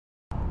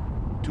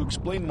To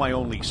explain why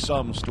only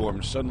some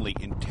storms suddenly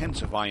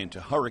intensify into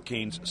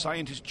hurricanes,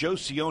 scientist Joe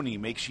Cioni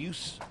makes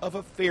use of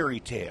a fairy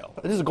tale.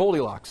 This is a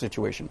Goldilocks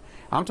situation.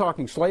 I'm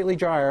talking slightly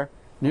drier,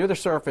 near the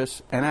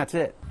surface, and that's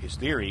it. His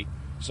theory,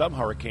 some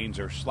hurricanes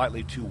are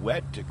slightly too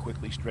wet to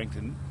quickly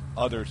strengthen,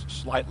 others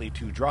slightly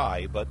too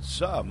dry, but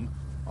some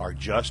are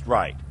just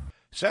right.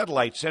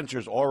 Satellite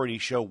sensors already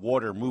show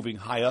water moving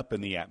high up in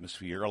the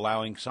atmosphere,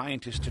 allowing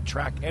scientists to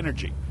track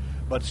energy.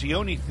 But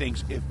Cioni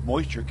thinks if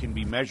moisture can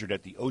be measured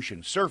at the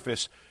ocean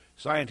surface,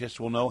 scientists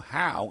will know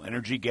how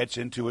energy gets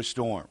into a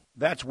storm.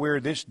 That's where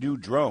this new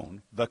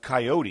drone, the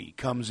Coyote,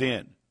 comes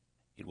in.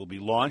 It will be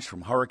launched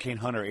from Hurricane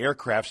Hunter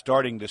aircraft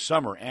starting this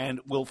summer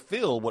and will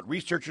fill what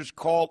researchers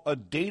call a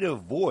data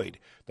void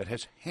that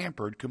has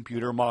hampered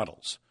computer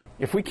models.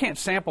 If we can't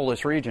sample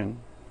this region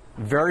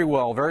very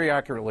well, very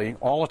accurately,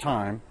 all the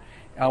time,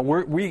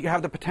 we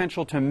have the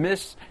potential to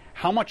miss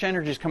how much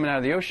energy is coming out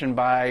of the ocean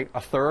by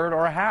a third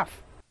or a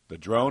half. The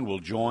drone will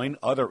join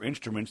other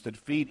instruments that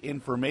feed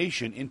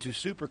information into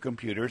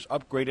supercomputers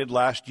upgraded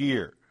last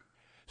year.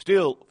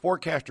 Still,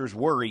 forecasters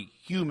worry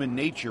human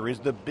nature is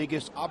the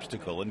biggest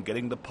obstacle in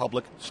getting the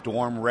public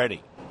storm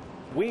ready.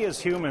 We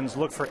as humans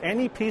look for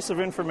any piece of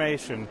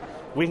information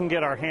we can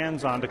get our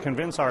hands on to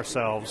convince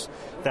ourselves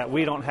that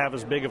we don't have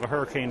as big of a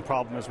hurricane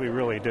problem as we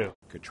really do.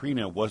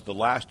 Katrina was the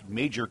last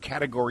major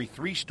Category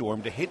 3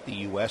 storm to hit the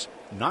U.S.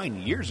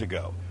 9 years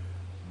ago.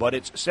 But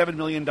it's $7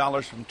 million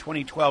from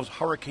 2012's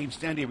Hurricane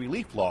Sandy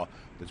relief law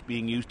that's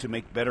being used to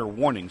make better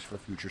warnings for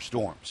future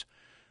storms.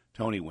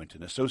 Tony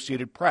Winton,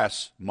 Associated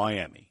Press,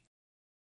 Miami.